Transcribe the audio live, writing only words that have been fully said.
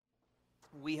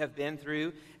We have been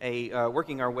through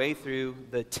working our way through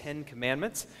the Ten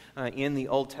Commandments in the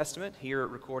Old Testament, here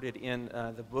recorded in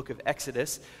the book of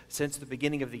Exodus since the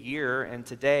beginning of the year. And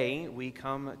today we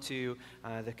come to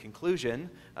the conclusion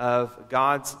of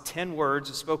God's 10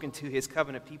 words spoken to his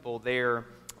covenant people there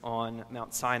on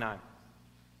Mount Sinai.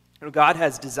 God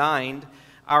has designed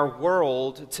our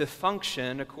world to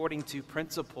function according to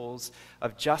principles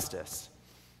of justice.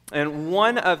 And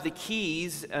one of the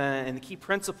keys and the key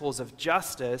principles of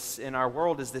justice in our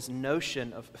world is this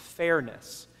notion of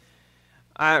fairness.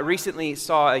 I recently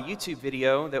saw a YouTube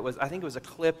video that was, I think it was a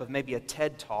clip of maybe a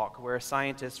TED Talk where a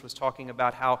scientist was talking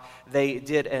about how they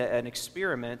did an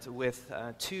experiment with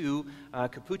two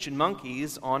capuchin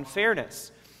monkeys on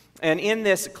fairness. And in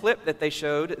this clip that they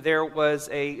showed, there was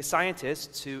a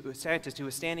scientist who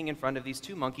was standing in front of these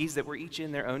two monkeys that were each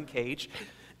in their own cage.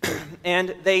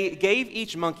 And they gave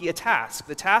each monkey a task.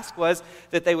 The task was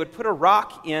that they would put a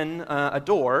rock in a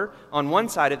door on one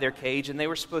side of their cage, and they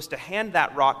were supposed to hand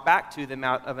that rock back to them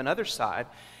out of another side.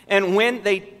 And when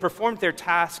they performed their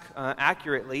task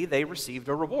accurately, they received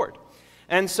a reward.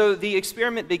 And so the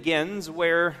experiment begins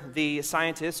where the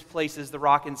scientist places the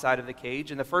rock inside of the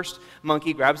cage, and the first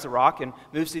monkey grabs the rock and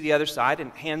moves to the other side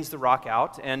and hands the rock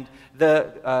out. And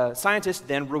the scientist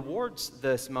then rewards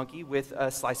this monkey with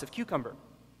a slice of cucumber.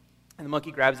 And the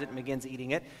monkey grabs it and begins eating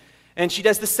it. And she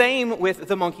does the same with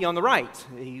the monkey on the right.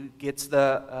 He gets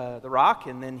the rock,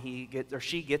 and then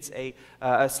she gets a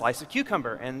slice of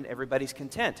cucumber, and everybody's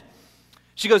content.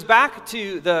 She goes back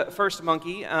to the first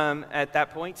monkey at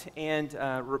that point and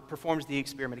performs the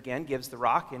experiment again, gives the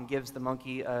rock and gives the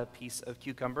monkey a piece of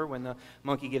cucumber when the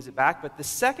monkey gives it back. But the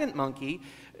second monkey,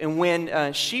 and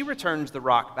when she returns the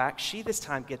rock back, she this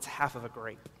time gets half of a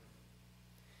grape.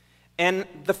 And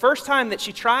the first time that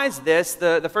she tries this,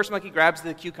 the first monkey grabs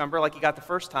the cucumber like he got the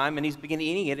first time, and he's beginning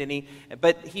eating it,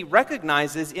 but he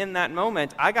recognizes in that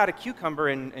moment, I got a cucumber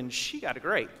and she got a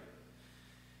grape.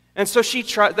 And so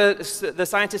the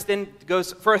scientist then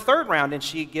goes for a third round, and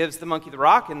she gives the monkey the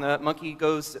rock, and the monkey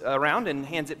goes around and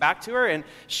hands it back to her, and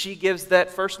she gives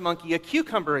that first monkey a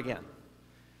cucumber again.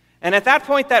 And at that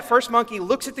point, that first monkey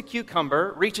looks at the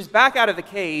cucumber, reaches back out of the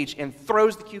cage, and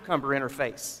throws the cucumber in her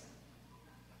face.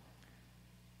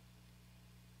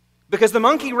 Because the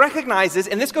monkey recognizes,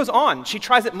 and this goes on, she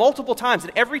tries it multiple times,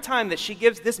 and every time that she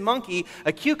gives this monkey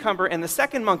a cucumber and the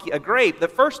second monkey a grape, the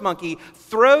first monkey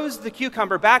throws the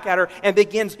cucumber back at her and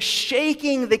begins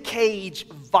shaking the cage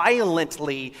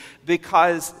violently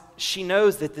because she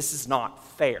knows that this is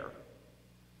not fair.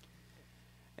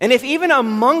 And if even a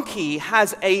monkey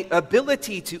has an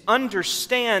ability to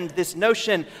understand this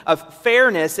notion of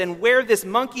fairness, and where this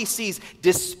monkey sees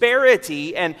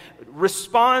disparity and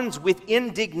responds with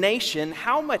indignation,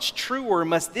 how much truer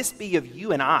must this be of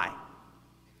you and I?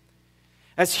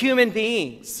 As human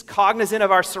beings, cognizant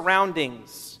of our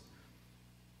surroundings.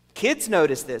 Kids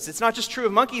notice this. It's not just true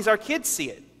of monkeys, our kids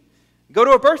see it. Go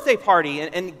to a birthday party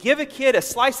and give a kid a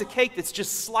slice of cake that's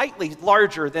just slightly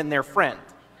larger than their friend.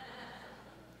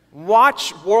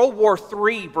 Watch World War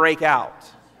III break out.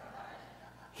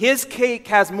 His cake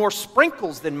has more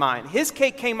sprinkles than mine. His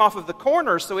cake came off of the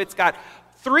corner, so it's got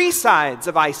 3 sides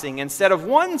of icing instead of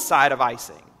 1 side of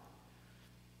icing.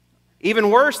 Even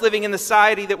worse, living in the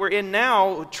society that we're in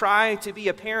now, try to be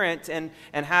a parent and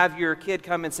have your kid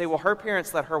come and say, well, her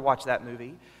parents let her watch that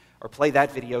movie or play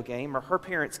that video game, or her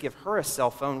parents give her a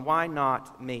cell phone. Why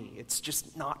not me? It's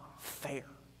just not fair.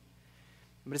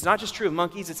 But it's not just true of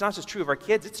monkeys, it's not just true of our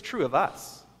kids, it's true of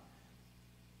us.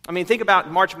 I mean, think about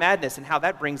March Madness and how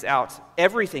that brings out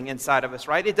everything inside of us,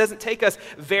 right? It doesn't take us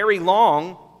very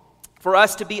long for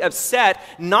us to be upset,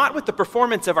 not with the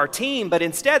performance of our team, but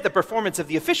instead the performance of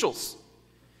the officials.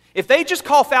 If they just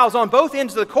call fouls on both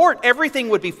ends of the court, everything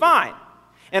would be fine.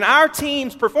 And our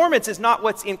team's performance is not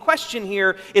what's in question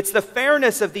here, it's the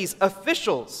fairness of these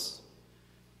officials.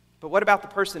 But what about the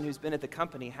person who's been at the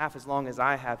company half as long as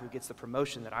I have, who gets the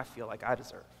promotion that I feel like I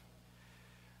deserve?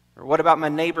 Or what about my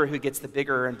neighbor who gets the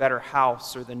bigger and better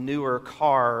house, or the newer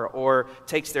car, or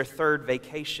takes their 3rd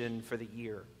vacation for the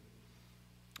year?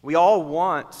 We all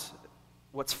want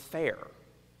what's fair.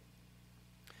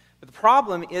 But the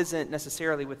problem isn't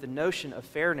necessarily with the notion of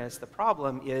fairness. The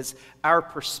problem is our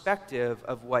perspective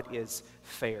of what is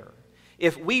fair.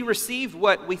 If we received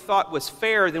what we thought was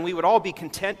fair, then we would all be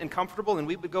content and comfortable, and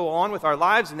we would go on with our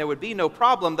lives, and there would be no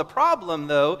problem. The problem,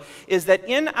 though, is that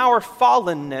in our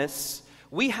fallenness,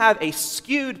 we have a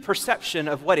skewed perception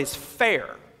of what is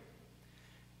fair.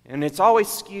 And it's always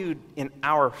skewed in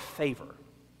our favor.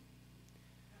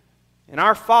 In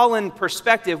our fallen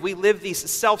perspective, we live these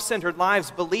self-centered lives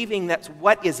believing that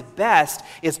what is best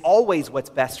is always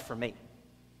what's best for me.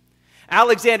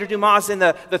 Alexander Dumas and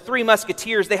the Three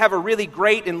Musketeers, they have a really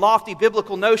great and lofty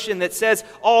biblical notion that says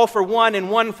all for one and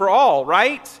one for all,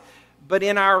 right? But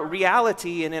in our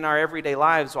reality and in our everyday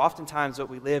lives, oftentimes what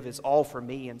we live is all for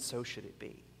me and so should it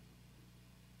be.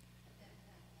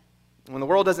 When the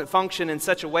world doesn't function in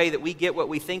such a way that we get what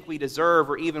we think we deserve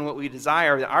or even what we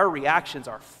desire, our reactions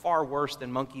are far worse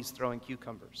than monkeys throwing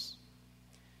cucumbers.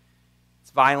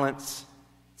 It's violence,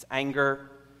 it's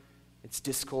anger, it's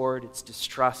discord, it's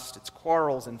distrust, it's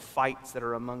quarrels and fights that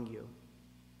are among you.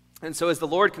 And so as the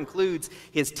Lord concludes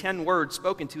his 10 words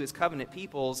spoken to his covenant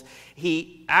peoples,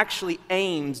 he actually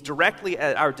aims directly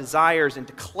at our desires and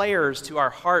declares to our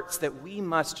hearts that we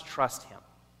must trust him.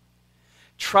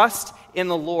 Trust in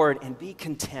the Lord and be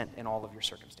content in all of your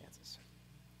circumstances.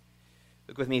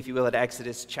 Look with me, if you will, at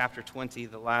Exodus chapter 20.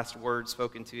 The last word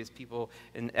spoken to his people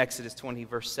in Exodus 20,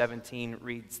 verse 17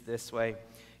 reads this way: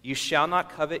 "You shall not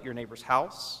covet your neighbor's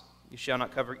house. You shall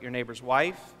not covet your neighbor's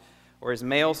wife, or his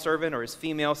male servant, or his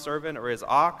female servant, or his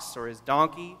ox, or his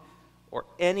donkey, or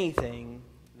anything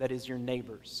that is your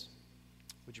neighbor's."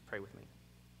 Would you pray with me?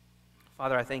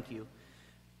 Father, I thank you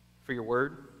for your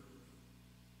word.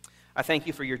 I thank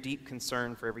you for your deep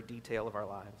concern for every detail of our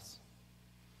lives.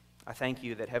 I thank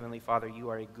you that, Heavenly Father, you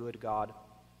are a good God.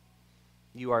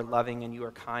 You are loving and you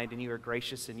are kind and you are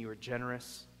gracious and you are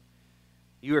generous.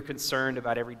 You are concerned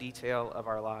about every detail of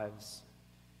our lives.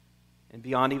 And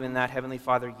beyond even that, Heavenly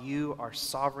Father, you are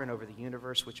sovereign over the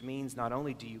universe, which means not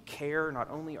only do you care, not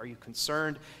only are you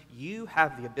concerned, you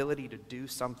have the ability to do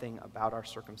something about our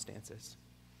circumstances.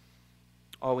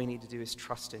 All we need to do is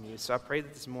trust in you. So I pray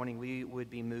that this morning we would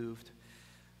be moved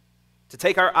to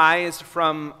take our eyes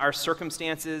from our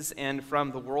circumstances and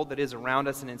from the world that is around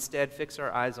us and instead fix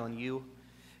our eyes on you.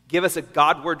 Give us a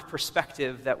Godward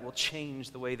perspective that will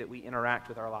change the way that we interact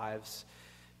with our lives,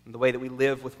 and the way that we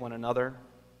live with one another,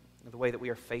 and the way that we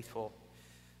are faithful.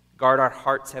 Guard our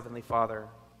hearts, Heavenly Father.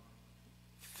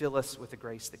 Fill us with the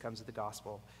grace that comes with the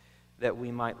gospel, that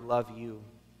we might love you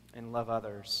and love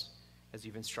others as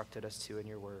you've instructed us to in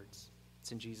your words.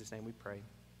 It's in Jesus' name we pray.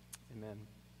 Amen.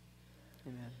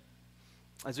 Amen.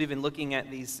 As we've been looking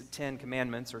at these 10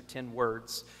 commandments, or 10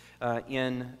 words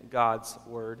in God's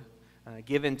word,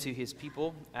 given to his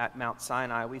people at Mount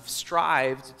Sinai, we've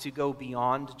strived to go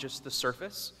beyond just the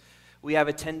surface. We have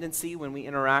a tendency when we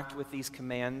interact with these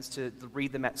commands to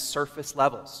read them at surface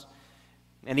levels.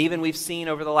 And even we've seen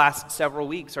over the last several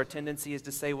weeks, our tendency is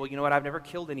to say, well, you know what, I've never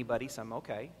killed anybody, so I'm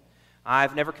okay.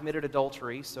 I've never committed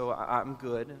adultery, so I'm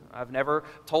good. I've never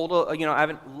I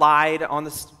haven't lied on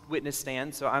the witness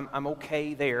stand, so I'm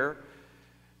okay there.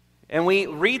 And we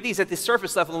read these at the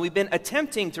surface level, and we've been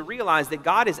attempting to realize that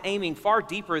God is aiming far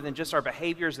deeper than just our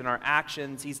behaviors and our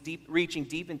actions. He's reaching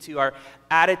deep into our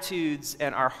attitudes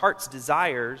and our heart's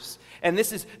desires. And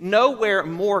this is nowhere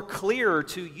more clear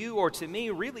to you or to me,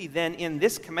 really, than in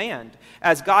this command,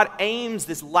 as God aims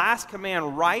this last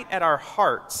command right at our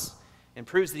hearts and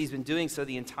proves that he's been doing so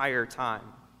the entire time.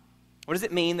 What does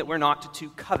it mean that we're not to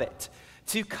covet?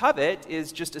 To covet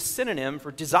is just a synonym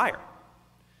for desire.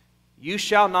 You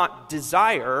shall not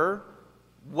desire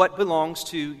what belongs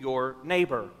to your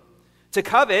neighbor. To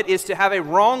covet is to have a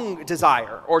wrong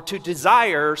desire, or to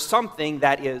desire something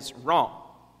that is wrong.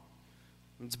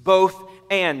 It's both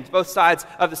sides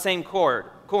of the same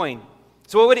coin.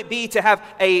 So what would it be to have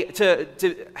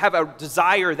a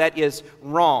desire that is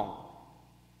wrong?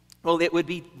 Well, it would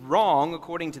be wrong,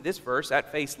 according to this verse,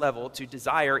 at face level, to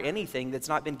desire anything that's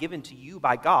not been given to you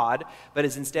by God, but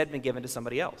has instead been given to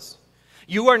somebody else.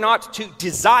 You are not to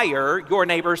desire your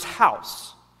neighbor's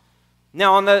house.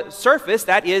 Now, on the surface,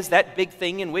 that is that big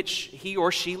thing in which he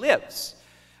or she lives.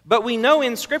 But we know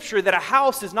in Scripture that a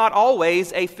house is not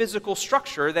always a physical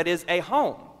structure that is a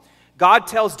home. God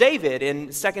tells David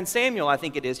in 2 Samuel, I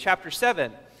think it is, chapter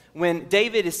 7, when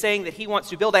David is saying that he wants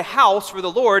to build a house for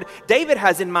the Lord, David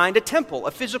has in mind a temple,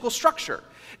 a physical structure.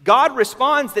 God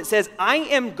responds that says, I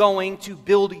am going to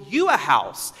build you a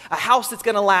house that's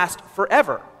going to last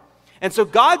forever. And so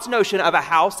God's notion of a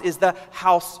house is the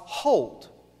household.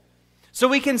 So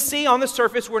we can see on the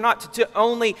surface we're not to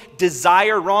only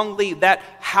desire wrongly that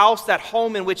house, that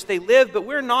home in which they live, but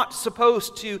we're not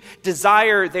supposed to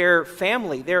desire their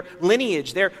family, their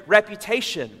lineage, their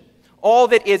reputation, all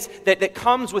that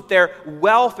comes with their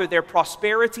wealth or their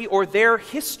prosperity or their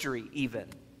history even.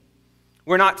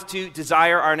 We're not to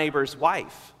desire our neighbor's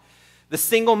wife. The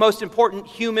single most important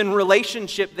human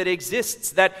relationship that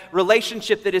exists, that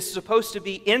relationship that is supposed to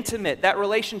be intimate, that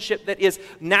relationship that is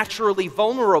naturally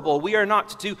vulnerable. We are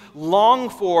not to long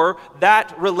for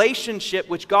that relationship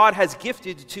which God has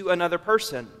gifted to another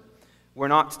person. We're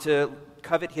not to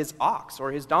covet his ox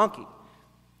or his donkey.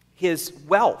 his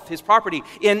wealth, his property.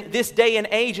 In this day and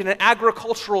age, in an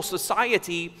agricultural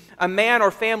society, a man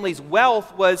or family's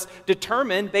wealth was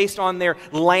determined based on their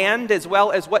land as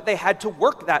well as what they had to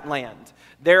work that land.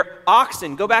 Their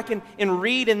oxen. Go back and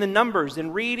read in the Numbers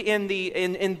and read in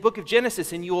the book of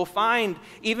Genesis, and you will find,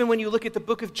 even when you look at the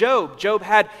book of Job, Job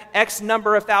had X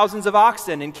number of thousands of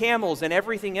oxen and camels and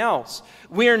everything else.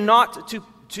 We are not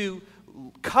to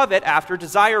covet after,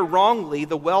 desire wrongly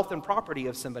the wealth and property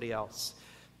of somebody else.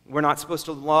 We're not supposed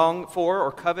to long for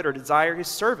or covet or desire his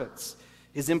servants,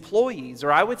 his employees,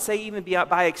 or I would say even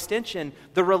by extension,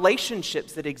 the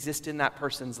relationships that exist in that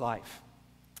person's life.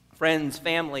 Friends,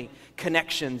 family,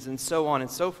 connections, and so on and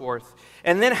so forth.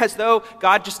 And then as though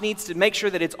God just needs to make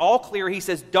sure that it's all clear, he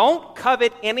says, don't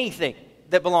covet anything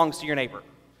that belongs to your neighbor.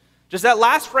 Just that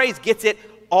last phrase gets it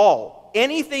all.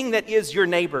 Anything that is your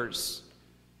neighbor's.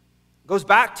 Goes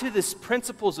back to this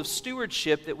principles of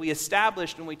stewardship that we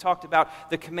established when we talked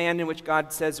about the command in which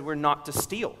God says we're not to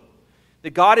steal.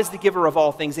 That God is the giver of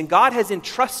all things, and God has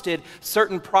entrusted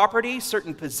certain property,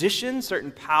 certain positions,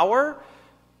 certain power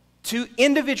to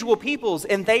individual peoples,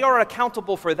 and they are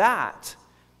accountable for that.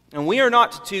 And we are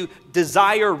not to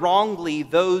desire wrongly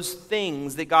those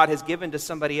things that God has given to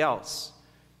somebody else.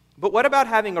 But what about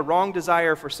having a wrong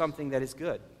desire for something that is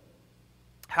good?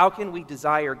 How can we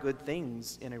desire good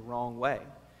things in a wrong way?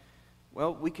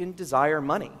 Well, we can desire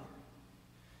money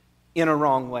in a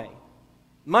wrong way.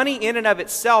 Money in and of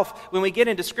itself, when we get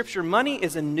into Scripture, money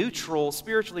is a neutral,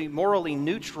 spiritually, morally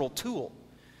neutral tool.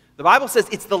 The Bible says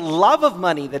it's the love of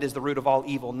money that is the root of all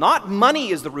evil. Not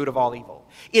money is the root of all evil.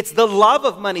 It's the love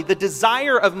of money, the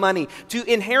desire of money, to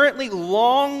inherently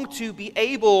long to be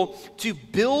able to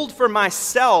build for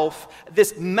myself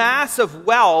this mass of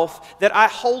wealth that I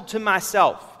hold to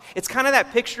myself. It's kind of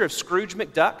that picture of Scrooge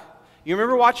McDuck. You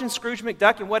remember watching Scrooge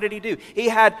McDuck, and what did he do? He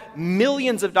had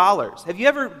millions of dollars. Have you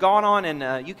ever gone on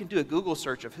and you can do a Google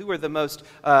search of who are the most,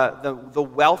 the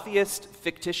wealthiest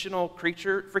fictional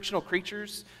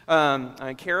creatures,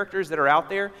 characters that are out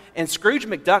there? And Scrooge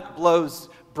McDuck blows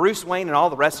Bruce Wayne and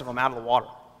all the rest of them out of the water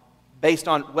based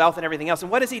on wealth and everything else. And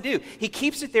what does he do? He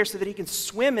keeps it there so that he can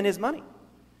swim in his money.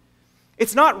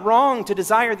 It's not wrong to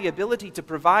desire the ability to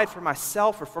provide for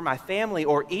myself or for my family,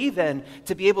 or even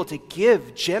to be able to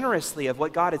give generously of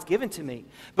what God has given to me.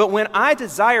 But when I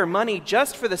desire money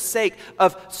just for the sake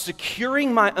of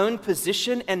securing my own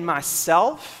position and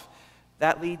myself,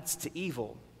 that leads to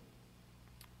evil.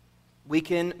 We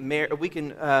can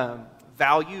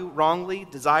value wrongly,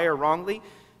 desire wrongly,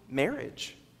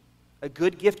 marriage, a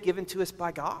good gift given to us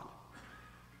by God.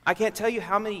 I can't tell you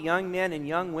how many young men and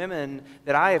young women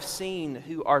that I have seen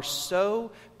who are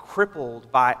so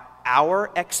crippled by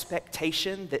our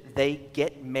expectation that they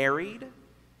get married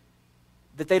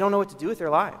that they don't know what to do with their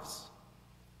lives.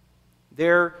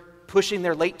 They're pushing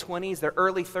their late 20s, their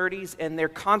early 30s, and they're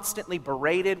constantly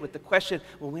berated with the question,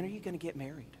 well, when are you going to get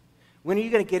married? When are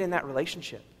you going to get in that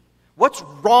relationship? What's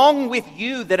wrong with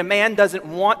you that a man doesn't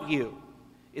want you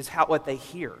is what they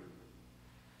hear.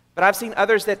 But I've seen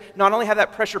others that not only have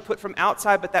that pressure put from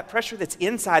outside, but that pressure that's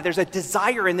inside. There's a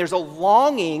desire and there's a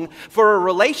longing for a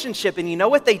relationship. And you know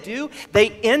what they do?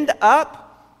 They end up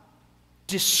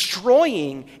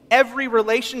destroying every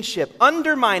relationship,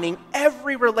 undermining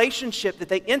every relationship that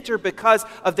they enter because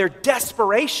of their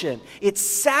desperation. It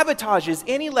sabotages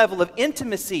any level of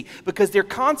intimacy because they're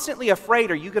constantly afraid,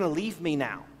 are you going to leave me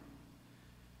now?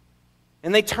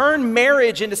 And they turn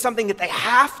marriage into something that they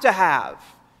have to have.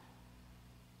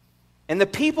 And the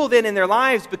people then in their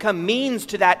lives become means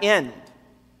to that end.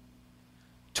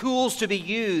 Tools to be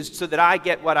used so that I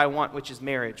get what I want, which is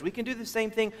marriage. We can do the same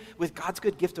thing with God's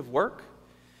good gift of work.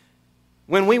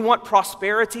 When we want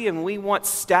prosperity and we want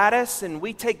status, and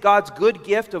we take God's good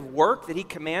gift of work that He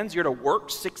commands, you're to work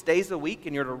 6 days a week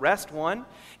and you're to rest one.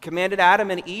 Commanded Adam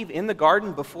and Eve in the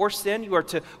garden before sin, you are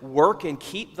to work and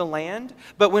keep the land.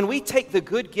 But when we take the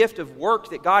good gift of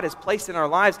work that God has placed in our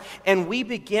lives and we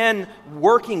begin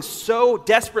working so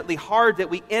desperately hard that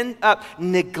we end up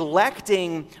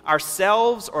neglecting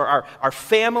ourselves or our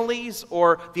families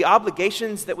or the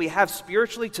obligations that we have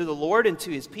spiritually to the Lord and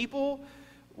to His people,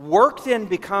 work then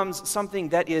becomes something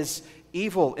that is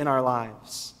evil in our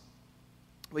lives.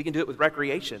 We can do it with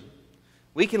recreation.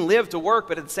 We can live to work,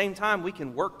 but at the same time, we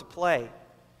can work to play.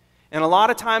 And a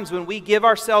lot of times when we give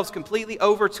ourselves completely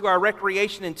over to our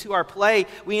recreation and to our play,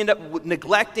 we end up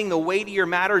neglecting the weightier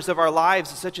matters of our lives,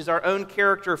 such as our own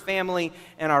character, family,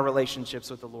 and our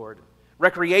relationships with the Lord.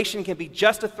 Recreation can be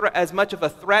just as much of a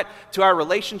threat to our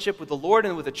relationship with the Lord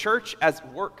and with the church as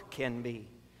work can be.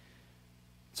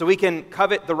 So we can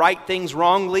covet the right things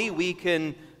wrongly. We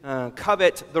can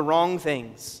covet the wrong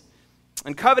things.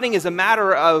 And coveting is a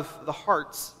matter of the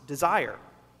heart's desire.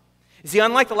 You see,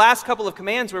 unlike the last couple of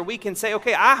commands where we can say,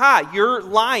 okay, you're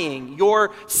lying,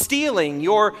 you're stealing,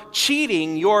 you're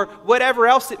cheating, you're whatever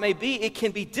else it may be, it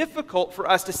can be difficult for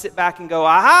us to sit back and go,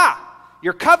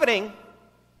 you're coveting.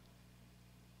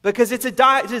 Because it's a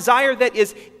desire that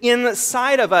is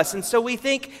inside of us. And so we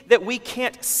think that we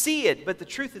can't see it. But the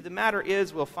truth of the matter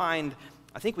is, we'll find,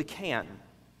 I think we can.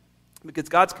 Because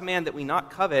God's command that we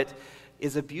not covet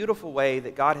is a beautiful way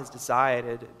that God has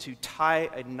decided to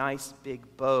tie a nice big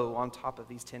bow on top of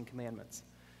these 10 commandments.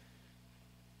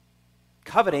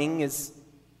 Coveting is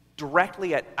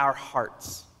directly at our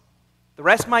hearts. The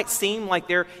rest might seem like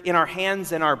they're in our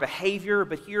hands and our behavior,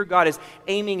 but here God is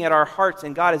aiming at our hearts,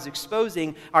 and God is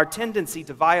exposing our tendency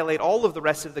to violate all of the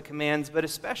rest of the commands, but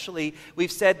especially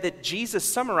we've said that Jesus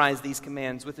summarized these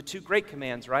commands with the 2 great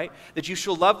commands, right? That you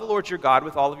shall love the Lord your God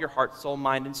with all of your heart, soul,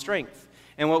 mind, and strength.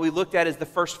 And what we looked at is the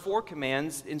first 4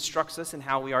 commands instructs us in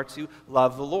how we are to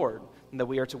love the Lord. And that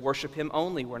we are to worship Him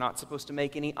only. We're not supposed to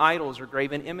make any idols or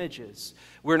graven images.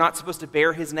 We're not supposed to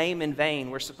bear His name in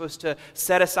vain. We're supposed to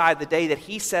set aside the day that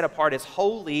He set apart as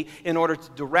holy in order to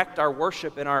direct our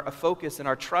worship and our focus and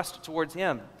our trust towards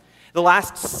Him. The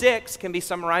last 6 can be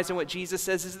summarized in what Jesus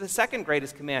says is the second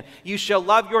greatest command. You shall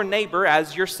love your neighbor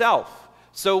as yourself.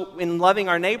 So in loving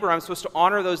our neighbor, I'm supposed to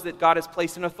honor those that God has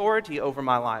placed in authority over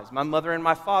my lives. My mother and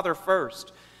my father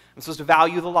first. I'm supposed to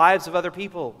value the lives of other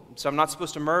people, so I'm not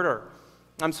supposed to murder.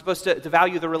 I'm supposed to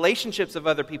value the relationships of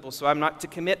other people, so I'm not to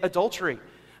commit adultery.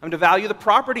 I'm to value the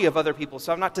property of other people,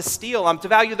 so I'm not to steal. I'm to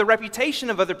value the reputation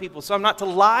of other people, so I'm not to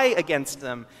lie against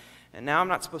them. And now I'm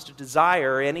not supposed to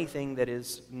desire anything that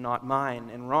is not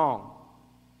mine and wrong.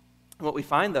 And what we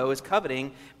find, though, is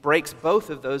coveting breaks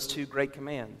both of those 2 great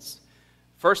commands.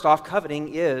 First off,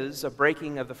 coveting is a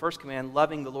breaking of the first command,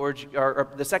 loving the Lord, or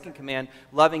the second command,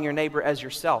 loving your neighbor as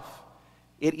yourself.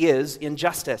 It is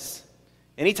injustice.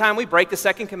 Anytime we break the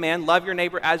second command, love your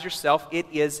neighbor as yourself, it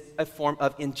is a form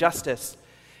of injustice.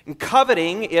 And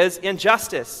coveting is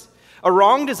injustice. A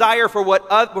wrong desire for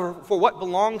what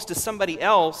belongs to somebody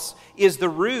else is the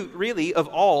root, really, of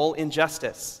all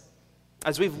injustice.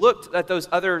 As we've looked at those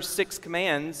other 6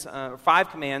 commands, 5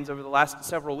 commands over the last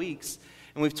several weeks,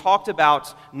 and we've talked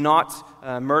about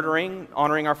not murdering,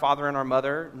 honoring our father and our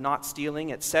mother, not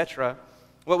stealing, etc.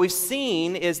 What we've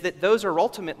seen is that those are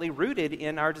ultimately rooted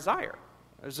in our desire.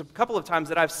 There's a couple of times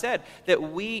that I've said that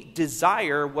we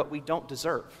desire what we don't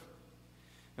deserve.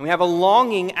 And we have a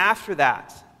longing after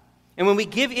that. And when we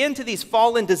give in to these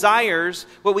fallen desires,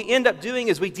 what we end up doing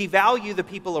is we devalue the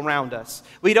people around us.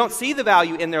 We don't see the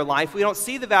value in their life. We don't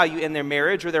see the value in their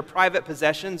marriage or their private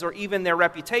possessions or even their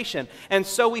reputation. And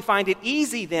so we find it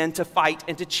easy then to fight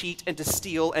and to cheat and to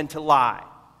steal and to lie.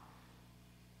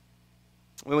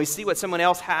 When we see what someone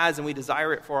else has and we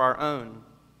desire it for our own,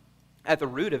 at the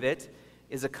root of it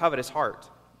is a covetous heart.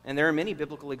 And there are many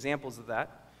biblical examples of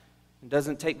that. It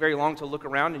doesn't take very long to look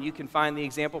around, and you can find the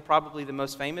example, probably the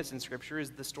most famous in Scripture,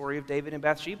 is the story of David and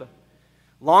Bathsheba.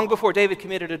 Long before David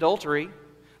committed adultery,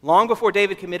 long before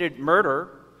David committed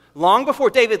murder, long before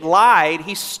David lied,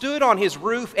 he stood on his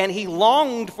roof and he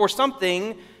longed for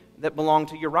something that belonged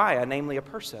to Uriah, namely a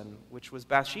person, which was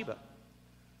Bathsheba.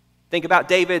 Think about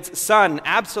David's son,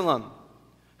 Absalom,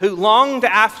 who longed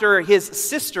after his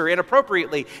sister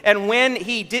inappropriately. And when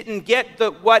he didn't get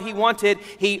what he wanted,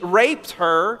 he raped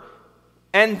her,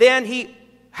 and then he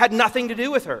had nothing to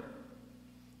do with her.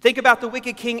 Think about the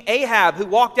wicked king Ahab, who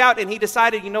walked out and he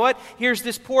decided, you know what, here's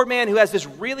this poor man who has this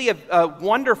really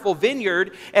wonderful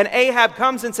vineyard, and Ahab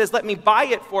comes and says, let me buy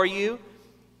it for you.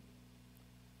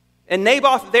 And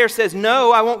Naboth there says,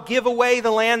 no, I won't give away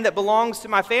the land that belongs to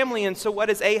my family. And so what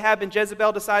does Ahab and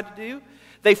Jezebel decide to do?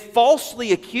 They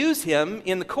falsely accuse him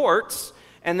in the courts,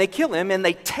 and they kill him, and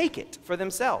they take it for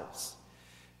themselves.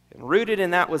 And rooted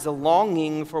in that was a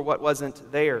longing for what wasn't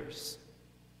theirs.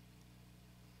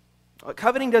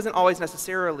 Coveting doesn't always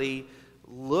necessarily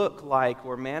look like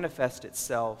or manifest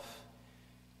itself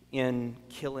in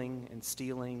killing and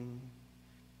stealing.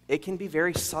 It can be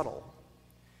very subtle.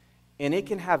 And it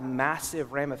can have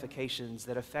massive ramifications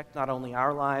that affect not only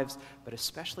our lives, but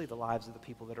especially the lives of the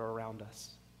people that are around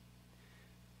us.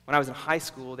 When I was in high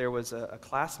school, there was a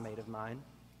classmate of mine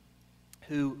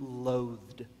who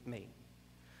loathed me.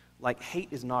 Like, hate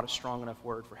is not a strong enough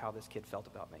word for how this kid felt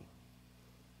about me.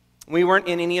 We weren't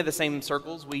in any of the same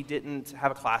circles. We didn't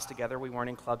have a class together. We weren't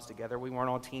in clubs together. We weren't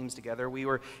on teams together. We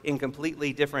were in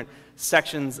completely different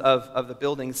sections of the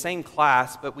building, same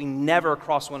class, but we never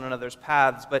crossed one another's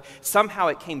paths. But somehow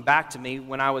it came back to me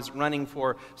when I was running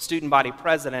for student body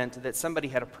president that somebody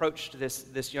had approached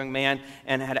this young man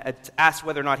and had asked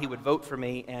whether or not he would vote for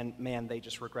me, and man, they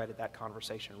just regretted that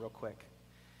conversation real quick.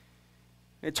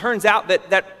 It turns out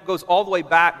that goes all the way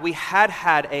back. We had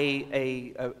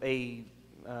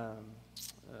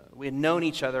we had known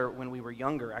each other when we were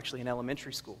younger, actually in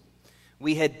elementary school.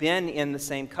 We had been in the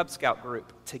same Cub Scout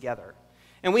group together.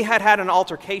 And we had an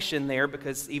altercation there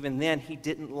because even then he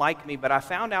didn't like me, but I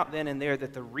found out then and there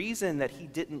that the reason that he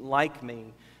didn't like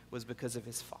me was because of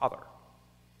his father.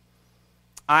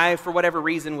 I, for whatever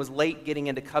reason, was late getting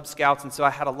into Cub Scouts, and so I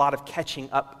had a lot of catching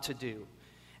up to do.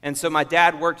 And so my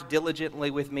dad worked diligently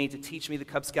with me to teach me the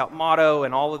Cub Scout motto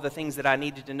and all of the things that I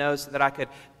needed to know so that I could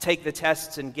take the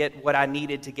tests and get what I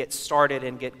needed to get started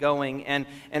and get going. And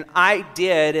I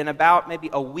did, in about maybe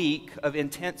a week of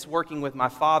intense working with my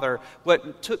father,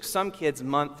 what took some kids a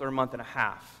month or a month and a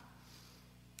half.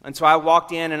 And so I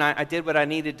walked in and I did what I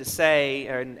needed to say,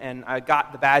 and I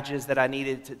got the badges that I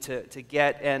needed to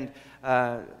get. And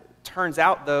turns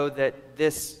out, though, that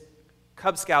this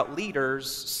Cub Scout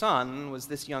leader's son was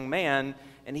this young man,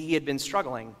 and he had been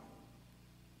struggling.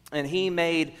 And he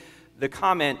made the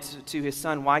comment to his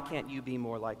son, "Why can't you be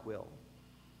more like Will?"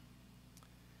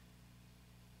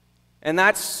 And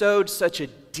that sowed such a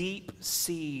deep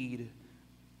seed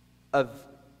of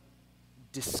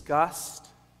disgust,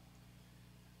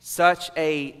 such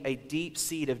a deep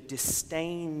seed of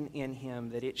disdain in him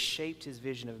that it shaped his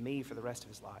vision of me for the rest of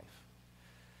his life.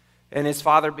 And his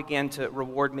father began to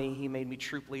reward me. He made me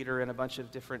troop leader and a bunch of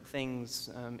different things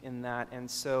in that. And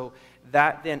so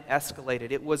that then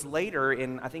escalated. It was later,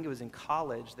 I think it was in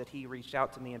college, that he reached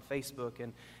out to me on Facebook.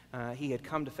 And he had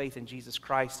come to faith in Jesus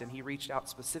Christ. And he reached out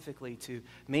specifically to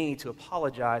me to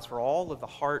apologize for all of the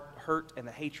hurt and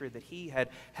the hatred that he had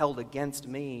held against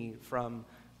me from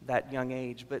that young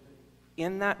age. But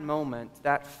in that moment,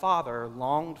 that father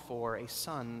longed for a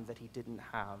son that he didn't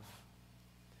have.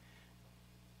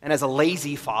 And as a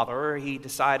lazy father, he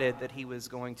decided that he was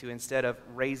going to, instead of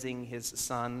raising his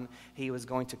son, he was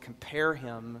going to compare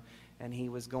him and he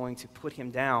was going to put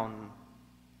him down.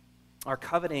 Our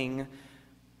coveting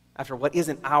after what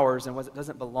isn't ours and what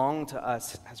doesn't belong to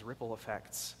us has ripple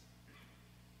effects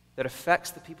that affects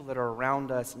the people that are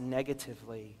around us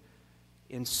negatively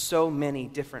in so many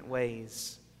different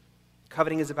ways.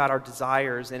 Coveting is about our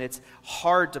desires, and it's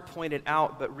hard to point it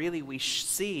out, but really we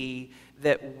see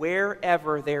that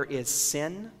wherever there is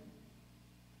sin,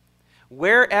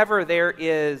 wherever there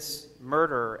is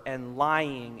murder and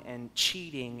lying and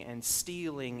cheating and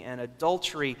stealing and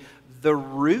adultery, the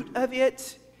root of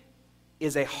it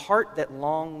is a heart that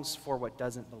longs for what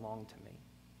doesn't belong to me,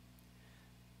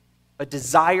 a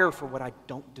desire for what I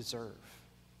don't deserve.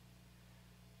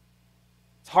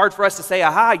 It's hard for us to say,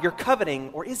 aha, you're coveting,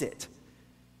 or is it?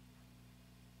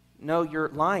 No, you're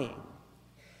lying.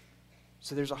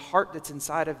 So there's a heart that's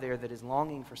inside of there that is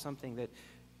longing for something that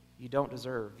you don't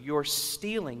deserve. You're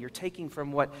stealing. You're taking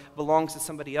from what belongs to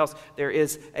somebody else. There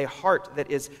is a heart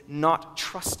that is not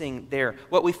trusting there.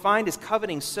 What we find is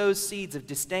coveting sows seeds of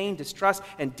disdain, distrust,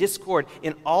 and discord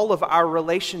in all of our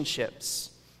relationships.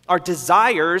 Our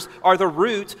desires are the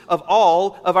root of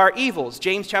all of our evils.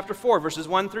 James chapter 4, verses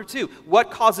 1 through 2.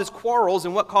 What causes quarrels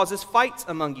and what causes fights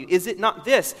among you? Is it not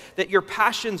this, that your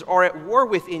passions are at war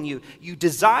within you? You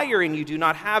desire and you do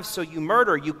not have, so you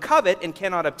murder. You covet and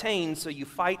cannot obtain, so you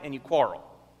fight and you quarrel.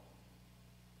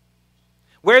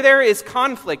 Where there is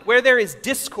conflict, where there is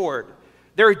discord,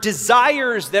 there are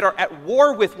desires that are at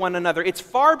war with one another. It's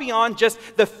far beyond just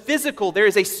the physical. There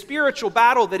is a spiritual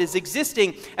battle that is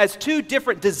existing as two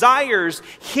different desires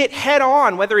hit head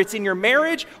on, whether it's in your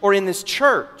marriage or in this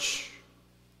church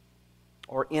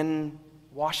or in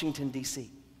Washington,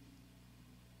 D.C.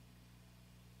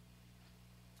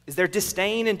 Is there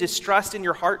disdain and distrust in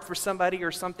your heart for somebody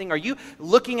or something? Are you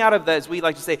looking out of the, as we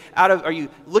like to say, are you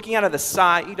looking out of the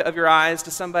side of your eyes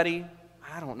to somebody?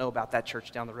 I don't know about that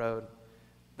church down the road.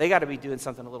 They got to be doing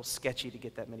something a little sketchy to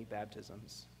get that many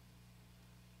baptisms.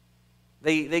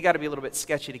 They got to be a little bit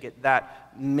sketchy to get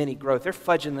that many growth. They're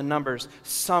fudging the numbers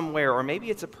somewhere, or maybe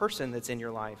it's a person that's in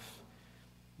your life.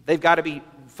 They've got to be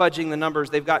fudging the numbers.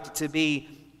 They've got to be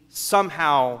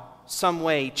somehow, some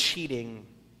way cheating.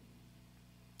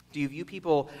 Do you view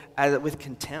people with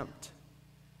contempt?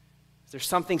 Is there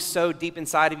something so deep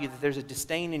inside of you that there's a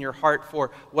disdain in your heart for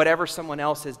whatever someone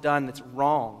else has done that's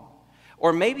wrong?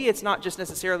 Or maybe it's not just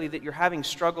necessarily that you're having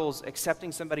struggles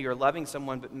accepting somebody or loving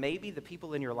someone, but maybe the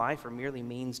people in your life are merely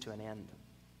means to an end.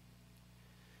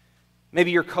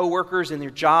 Maybe your coworkers and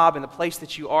your job and the place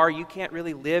that you are, you can't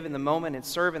really live in the moment and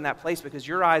serve in that place because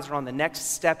your eyes are on the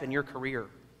next step in your career.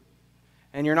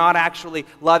 And you're not actually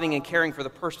loving and caring for the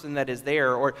person that is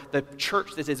there, or the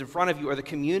church that is in front of you, or the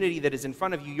community that is in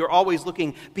front of you. You're always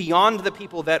looking beyond the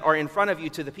people that are in front of you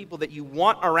to the people that you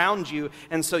want around you,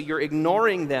 and so you're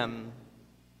ignoring them.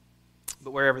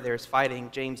 But wherever there is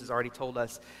fighting, James has already told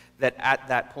us that at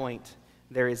that point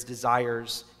there is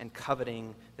desires and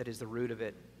coveting that is the root of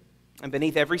it. And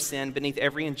beneath every sin, beneath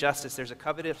every injustice, there's a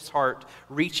covetous heart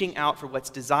reaching out for what's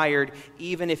desired,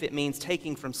 even if it means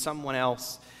taking from someone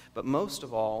else. But most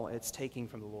of all, it's taking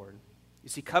from the Lord. You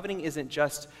see, coveting isn't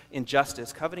just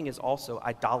injustice. Coveting is also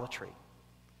idolatry.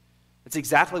 It's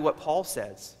exactly what Paul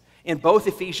says in both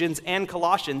Ephesians and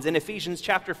Colossians. In Ephesians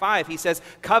chapter 5, he says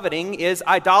coveting is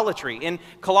idolatry. In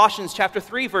Colossians chapter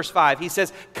 3, verse 5, he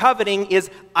says coveting is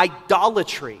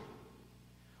idolatry.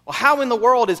 Well, how in the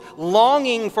world is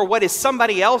longing for what is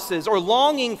somebody else's or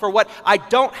longing for what I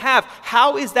don't have,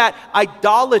 how is that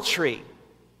idolatry?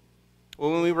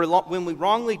 Well, when we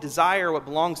wrongly desire what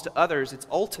belongs to others, it's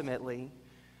ultimately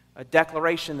a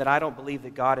declaration that I don't believe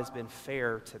that God has been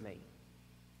fair to me.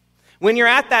 When you're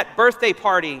at that birthday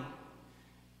party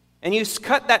and you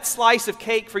cut that slice of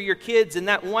cake for your kids and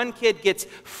that one kid gets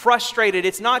frustrated,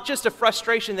 it's not just a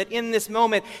frustration that in this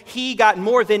moment he got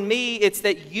more than me, it's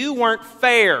that you weren't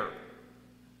fair.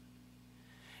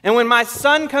 And when my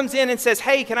son comes in and says,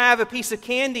 hey, can I have a piece of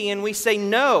candy? And we say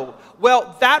no.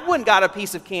 Well, that one got a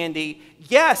piece of candy.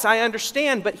 Yes, I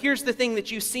understand, but here's the thing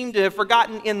that you seem to have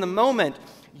forgotten in the moment.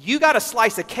 You got a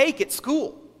slice of cake at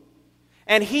school,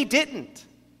 and he didn't.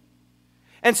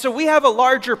 And so we have a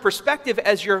larger perspective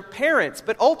as your parents,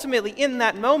 but ultimately in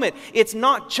that moment, it's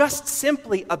not just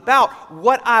simply about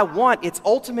what I want. It's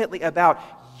ultimately about,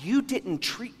 you didn't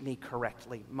treat me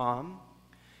correctly, Mom.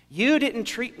 You didn't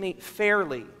treat me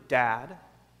fairly, Dad.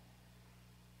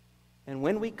 And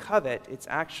when we covet, it's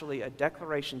actually a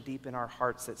declaration deep in our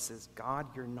hearts that says, God,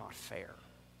 you're not fair.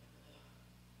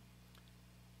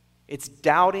 It's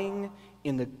doubting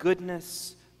in the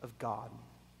goodness of God.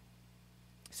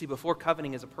 See, before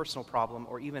coveting is a personal problem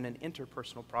or even an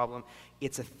interpersonal problem,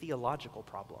 it's a theological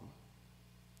problem.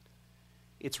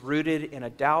 It's rooted in a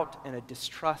doubt and a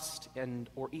distrust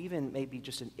or even maybe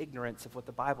just an ignorance of what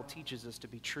the Bible teaches us to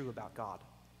be true about God.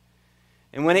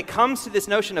 And when it comes to this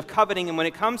notion of coveting and when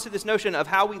it comes to this notion of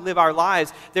how we live our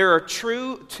lives, there are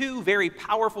two very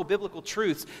powerful biblical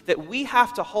truths that we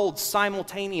have to hold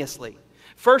simultaneously.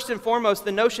 First and foremost,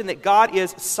 the notion that God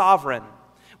is sovereign.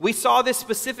 We saw this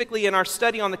specifically in our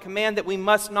study on the command that we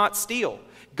must not steal.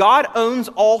 God owns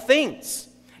all things.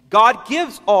 God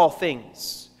gives all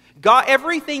things. God,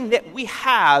 everything that we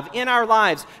have in our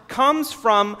lives comes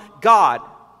from God.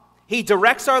 He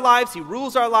directs our lives. He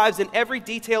rules our lives in every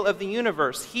detail of the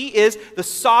universe. He is the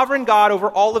sovereign God over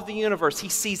all of the universe. He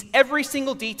sees every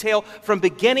single detail from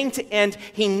beginning to end.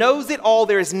 He knows it all.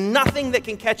 There is nothing that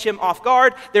can catch him off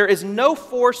guard. There is no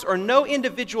force or no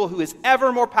individual who is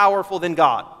ever more powerful than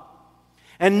God.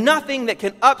 And nothing that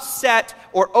can upset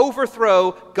or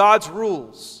overthrow God's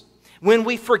rules. When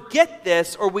we forget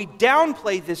this or we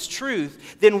downplay this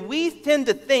truth, then we tend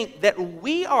to think that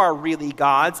we are really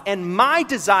God's and my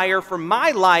desire for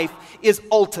my life is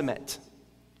ultimate.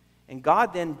 And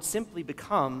God then simply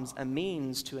becomes a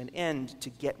means to an end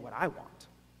to get what I want.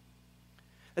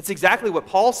 That's exactly what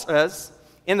Paul says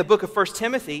in the book of 1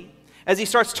 Timothy as he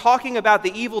starts talking about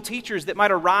the evil teachers that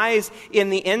might arise in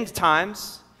the end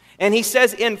times. And he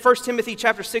says in 1 Timothy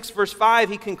chapter 6, verse 5,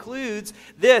 he concludes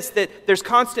this, that there's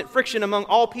constant friction among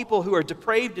all people who are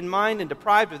depraved in mind and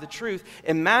deprived of the truth,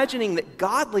 imagining that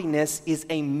godliness is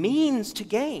a means to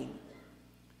gain.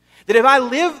 That if I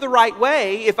live the right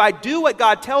way, if I do what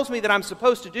God tells me that I'm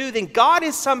supposed to do, then God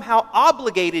is somehow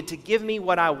obligated to give me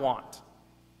what I want.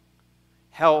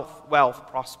 Health, wealth,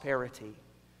 prosperity,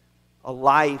 a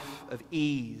life of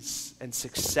ease and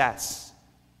success.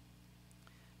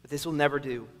 But this will never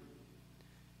do.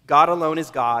 God alone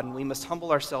is God, and we must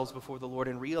humble ourselves before the Lord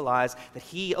and realize that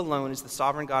He alone is the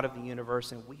sovereign God of the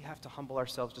universe, and we have to humble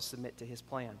ourselves to submit to His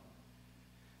plan.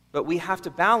 But we have to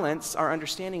balance our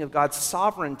understanding of God's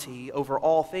sovereignty over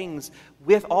all things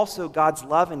with also God's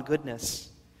love and goodness.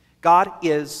 God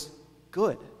is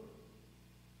good.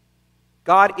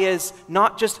 God is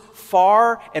not just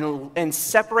far and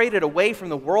separated away from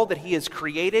the world that He has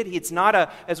created. It's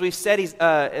not as we've said,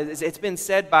 it's been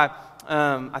said by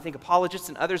I think apologists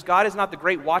and others, God is not the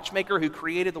great watchmaker who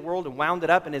created the world and wound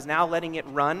it up and is now letting it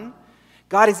run.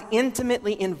 God is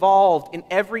intimately involved in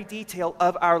every detail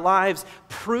of our lives,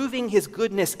 proving his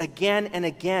goodness again and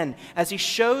again as he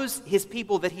shows his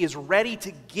people that he is ready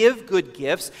to give good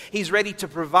gifts. He's ready to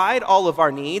provide all of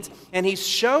our needs, and he's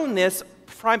shown this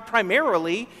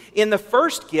primarily in the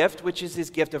first gift, which is his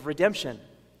gift of redemption.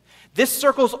 This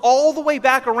circles all the way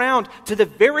back around to the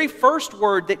very first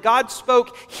word that God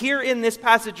spoke here in this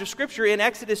passage of Scripture in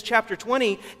Exodus chapter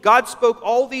 20. God spoke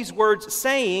all these words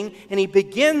saying, and he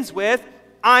begins with,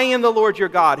 I am the Lord your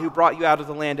God who brought you out of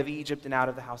the land of Egypt and out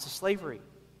of the house of slavery.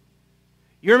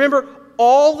 You remember,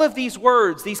 all of these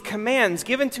words, these commands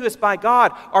given to us by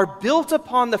God are built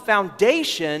upon the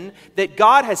foundation that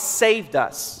God has saved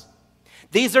us.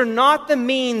 These are not the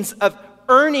means of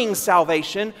earning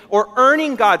salvation or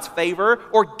earning God's favor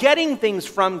or getting things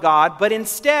from God, but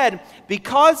instead,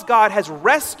 because God has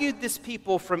rescued this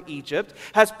people from Egypt,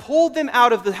 has pulled them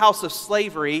out of the house of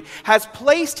slavery, has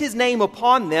placed his name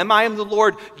upon them, I am the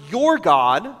Lord your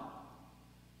God,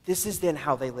 this is then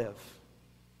how they live.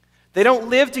 They don't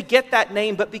live to get that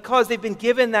name, but because they've been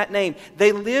given that name,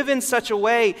 they live in such a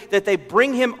way that they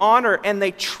bring him honor and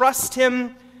they trust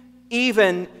him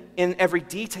even in every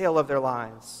detail of their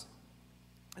lives.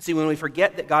 See, when we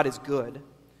forget that God is good,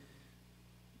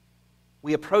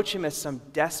 we approach him as some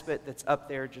despot that's up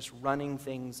there just running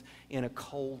things in a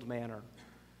cold manner.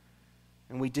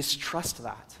 And we distrust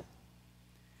that.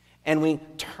 And we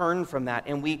turn from that,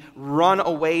 and we run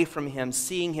away from him,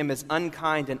 seeing him as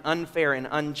unkind and unfair and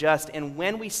unjust. And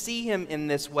when we see him in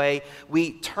this way,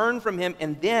 we turn from him,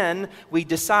 and then we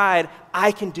decide,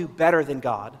 I can do better than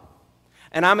God.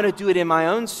 And I'm going to do it in my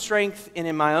own strength and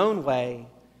in my own way.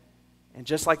 And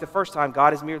just like the first time,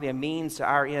 God is merely a means to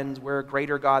our ends. We're a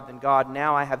greater God than God.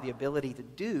 Now I have the ability to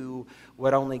do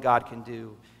what only God can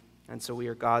do. And so we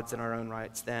are gods in our own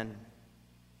rights then.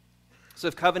 So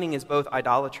if coveting is both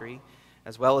idolatry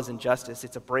as well as injustice,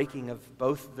 it's a breaking of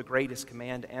both the greatest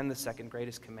command and the second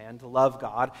greatest command, to love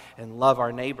God and love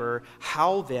our neighbor.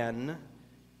 How then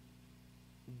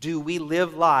do we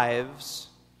live lives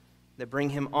that bring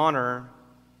him honor?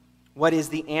 What is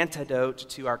the antidote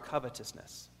to our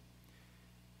covetousness?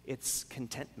 It's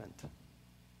contentment.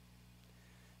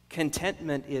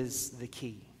 Contentment is the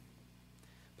key.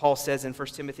 Paul says in 1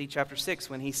 Timothy chapter 6,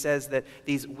 when he says that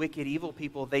these wicked, evil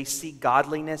people, they see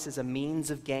godliness as a means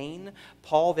of gain,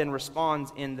 Paul then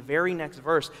responds in the very next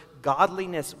verse,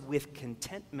 godliness with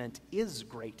contentment is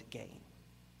great gain.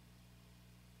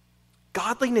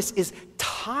 Godliness is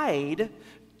tied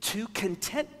to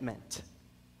contentment.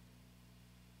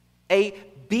 A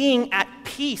being at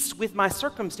peace with my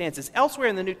circumstances. Elsewhere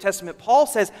in the New Testament, Paul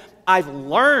says, I've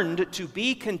learned to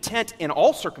be content in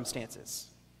all circumstances.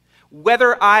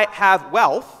 Whether I have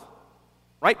wealth,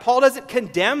 right? Paul doesn't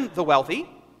condemn the wealthy.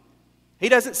 He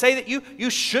doesn't say that you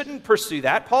shouldn't pursue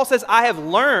that. Paul says, I have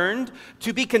learned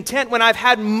to be content when I've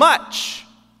had much.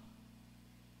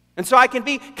 And so I can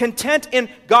be content in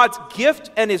God's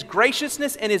gift and his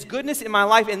graciousness and his goodness in my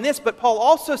life in this. But Paul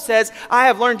also says, I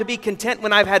have learned to be content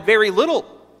when I've had very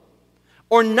little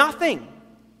or nothing.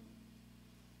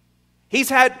 He's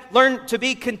learned to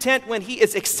be content when he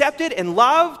is accepted and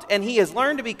loved, and he has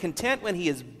learned to be content when he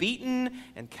is beaten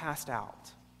and cast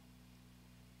out.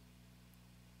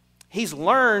 He's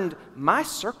learned my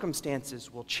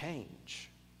circumstances will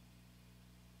change,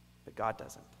 but God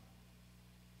doesn't.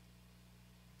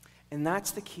 And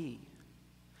that's the key.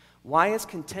 Why is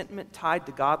contentment tied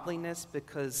to godliness?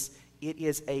 Because it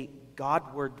is a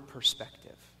Godward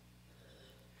perspective.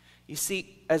 You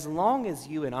see, as long as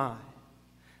you and I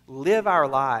live our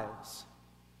lives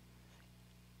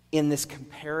in this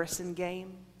comparison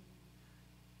game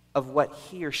of what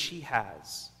he or she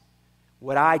has,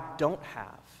 what I don't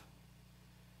have,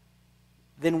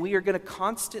 then we are going to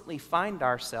constantly find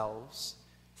ourselves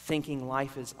thinking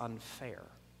life is unfair.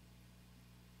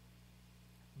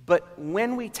 But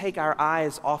when we take our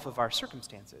eyes off of our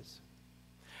circumstances,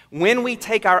 when we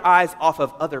take our eyes off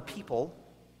of other people,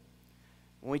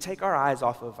 when we take our eyes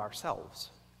off of ourselves,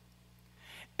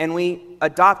 and we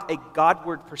adopt a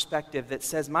Godward perspective that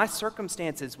says, my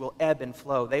circumstances will ebb and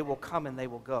flow, they will come and they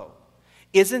will go.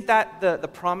 Isn't that the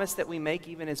promise that we make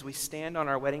even as we stand on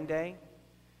our wedding day?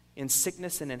 In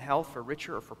sickness and in health, for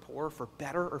richer or for poorer, for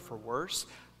better or for worse,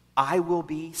 I will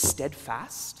be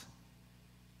steadfast.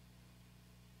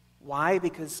 Why?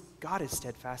 Because God is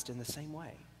steadfast in the same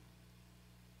way.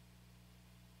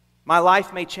 My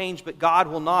life may change, but God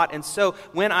will not. And so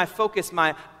when I focus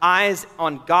my eyes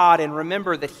on God and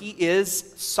remember that he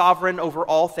is sovereign over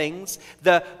all things,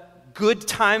 the good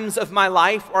times of my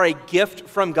life are a gift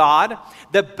from God.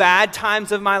 The bad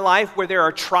times of my life where there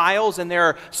are trials and there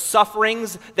are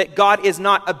sufferings, that God is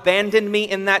not abandoned me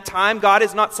in that time. God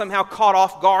is not somehow caught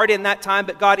off guard in that time,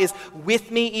 but God is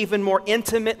with me even more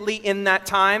intimately in that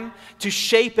time to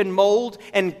shape and mold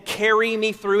and carry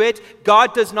me through it.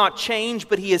 God does not change,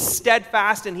 but He is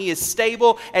steadfast and He is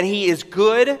stable and He is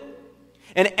good.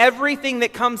 And everything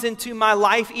that comes into my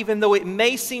life, even though it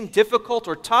may seem difficult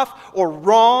or tough or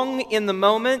wrong in the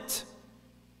moment,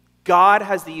 God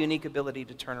has the unique ability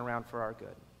to turn around for our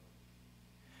good.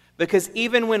 Because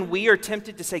even when we are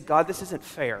tempted to say, God, this isn't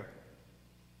fair.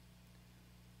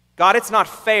 God, it's not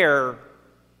fair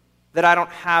that I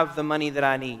don't have the money that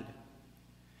I need.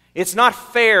 It's not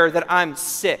fair that I'm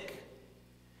sick.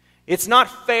 It's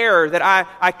not fair that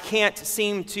I can't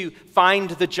seem to find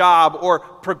the job or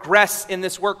progress in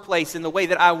this workplace in the way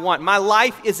that I want. My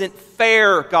life isn't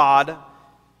fair, God.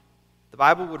 The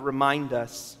Bible would remind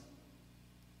us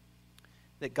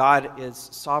that God is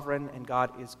sovereign and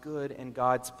God is good and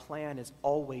God's plan is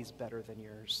always better than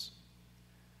yours.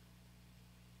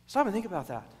 Stop and think about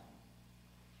that.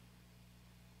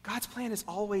 God's plan is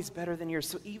always better than yours.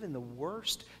 So even the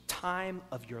worst time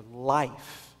of your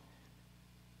life,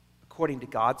 according to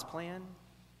God's plan,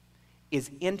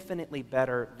 is infinitely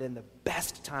better than the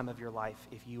best time of your life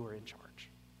if you were in charge.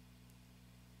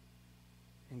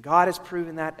 And God has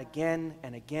proven that again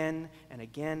and again and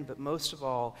again, but most of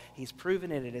all, He's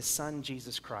proven it in His Son,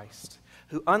 Jesus Christ,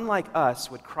 who, unlike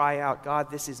us, would cry out, God,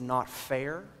 this is not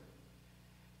fair.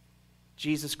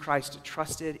 Jesus Christ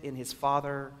trusted in His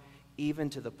Father even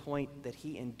to the point that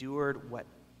He endured what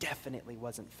definitely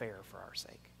wasn't fair for our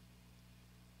sake.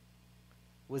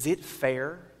 Was it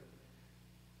fair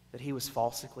that He was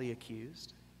falsely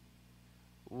accused?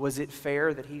 Was it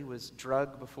fair that He was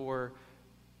drugged before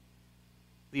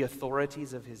the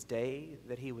authorities of His day,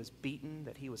 that He was beaten,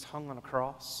 that He was hung on a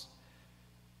cross?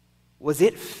 Was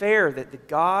it fair that the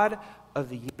God of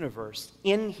the universe,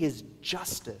 in His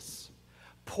justice,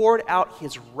 poured out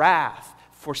His wrath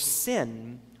for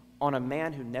sin on a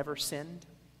man who never sinned?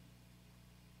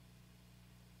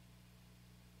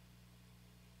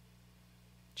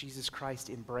 Jesus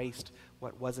Christ embraced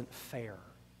what wasn't fair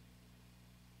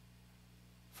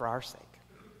for our sake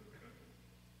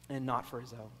and not for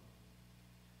His own.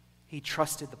 He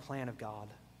trusted the plan of God.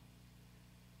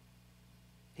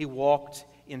 He walked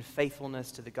in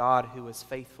faithfulness to the God who was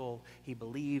faithful. He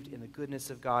believed in the goodness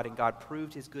of God, and God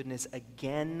proved His goodness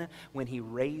again when He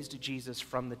raised Jesus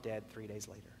from the dead 3 days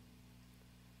later.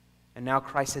 And now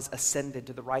Christ has ascended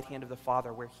to the right hand of the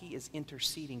Father, where He is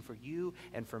interceding for you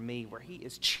and for me, where He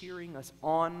is cheering us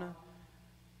on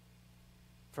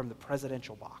from the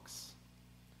presidential box,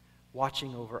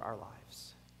 watching over our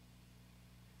lives.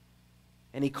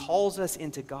 And He calls us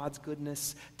into God's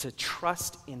goodness to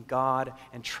trust in God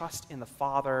and trust in the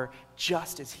Father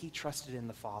just as He trusted in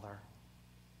the Father.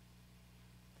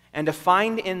 And to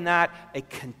find in that a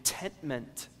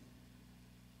contentment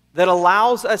that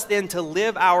allows us then to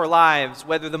live our lives,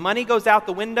 whether the money goes out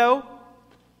the window,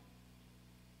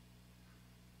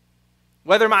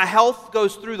 whether my health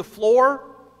goes through the floor,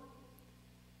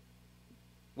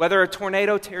 whether a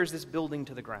tornado tears this building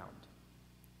to the ground,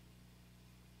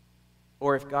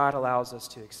 or if God allows us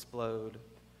to explode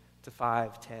to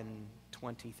 5, 10,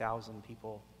 20,000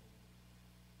 people,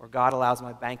 or God allows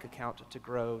my bank account to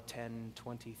grow 10,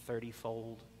 20,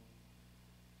 30-fold,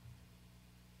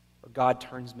 or God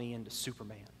turns me into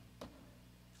Superman.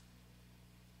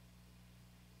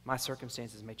 My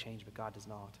circumstances may change, but God does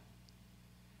not.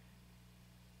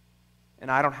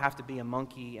 And I don't have to be a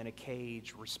monkey in a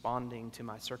cage responding to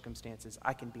my circumstances.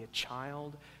 I can be a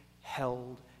child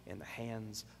held in the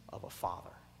hands of a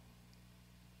father.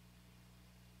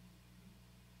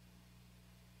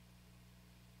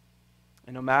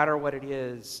 And no matter what it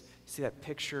is, see that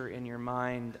picture in your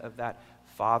mind of that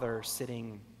father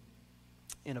sitting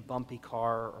in a bumpy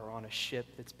car or on a ship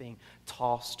that's being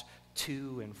tossed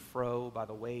to and fro by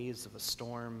the waves of a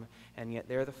storm, and yet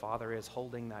there the father is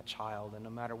holding that child, and no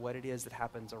matter what it is that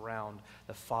happens around,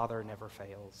 the father never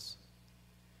fails.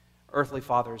 Earthly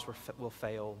fathers will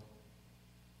fail.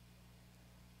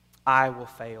 I will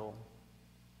fail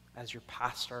as your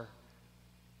pastor.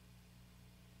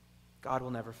 God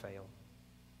will never fail.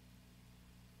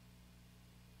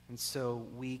 And so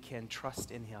we can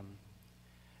trust in Him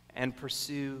and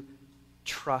pursue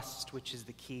trust, which is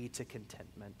the key to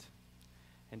contentment.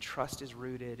 And trust is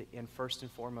rooted in, first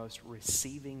and foremost,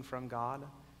 receiving from God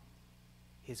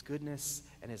His goodness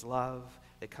and His love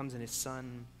that comes in His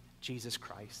Son, Jesus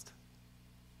Christ.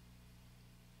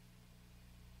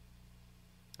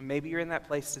 And maybe you're in that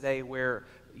place today where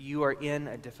you are in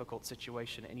a difficult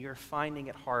situation and you're finding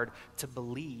it hard to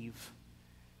believe,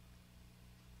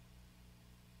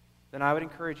 then I would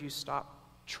encourage you stop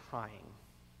trying.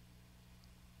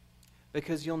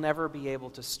 Because you'll never be able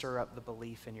to stir up the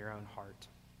belief in your own heart.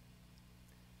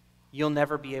 You'll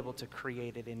never be able to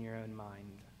create it in your own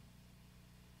mind.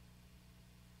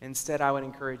 Instead, I would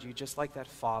encourage you, just like that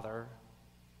father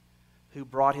who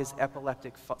brought his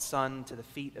epileptic son to the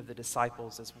feet of the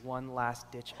disciples as one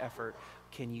last-ditch effort,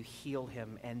 can you heal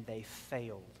him? And they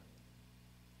failed.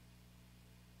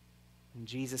 When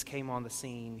Jesus came on the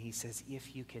scene, he says,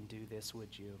 if you can do this,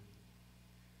 would you?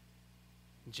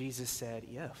 And Jesus said,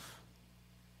 if.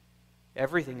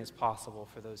 Everything is possible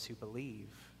for those who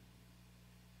believe.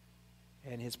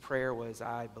 And his prayer was,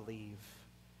 I believe.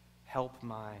 Help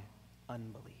my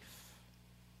unbelief.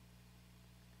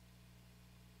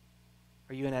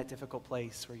 Are you in that difficult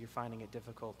place where you're finding it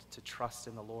difficult to trust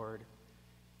in the Lord?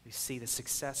 You see the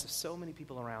success of so many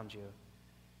people around you,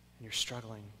 and you're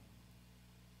struggling.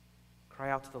 Cry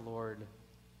out to the Lord,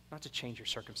 not to change your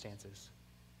circumstances,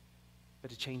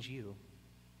 but to change you.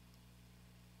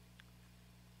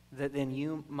 That then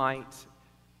you might,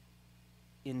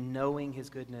 in knowing his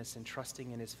goodness and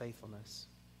trusting in his faithfulness,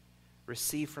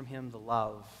 receive from him the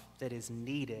love that is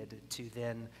needed to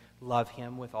then love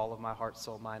him with all of my heart,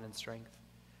 soul, mind, and strength.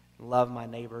 Love my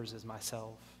neighbors as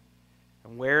myself.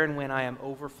 And where and when I am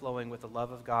overflowing with the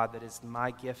love of God that is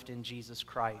my gift in Jesus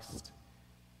Christ,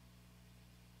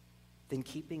 then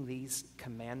keeping these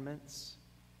commandments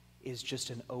is just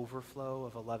an overflow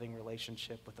of a loving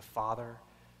relationship with the Father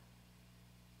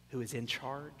who is in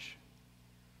charge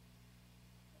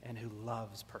and who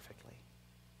loves perfectly.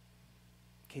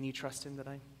 Can you trust him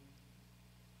today?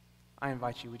 I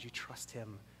invite you, would you trust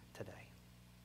him today?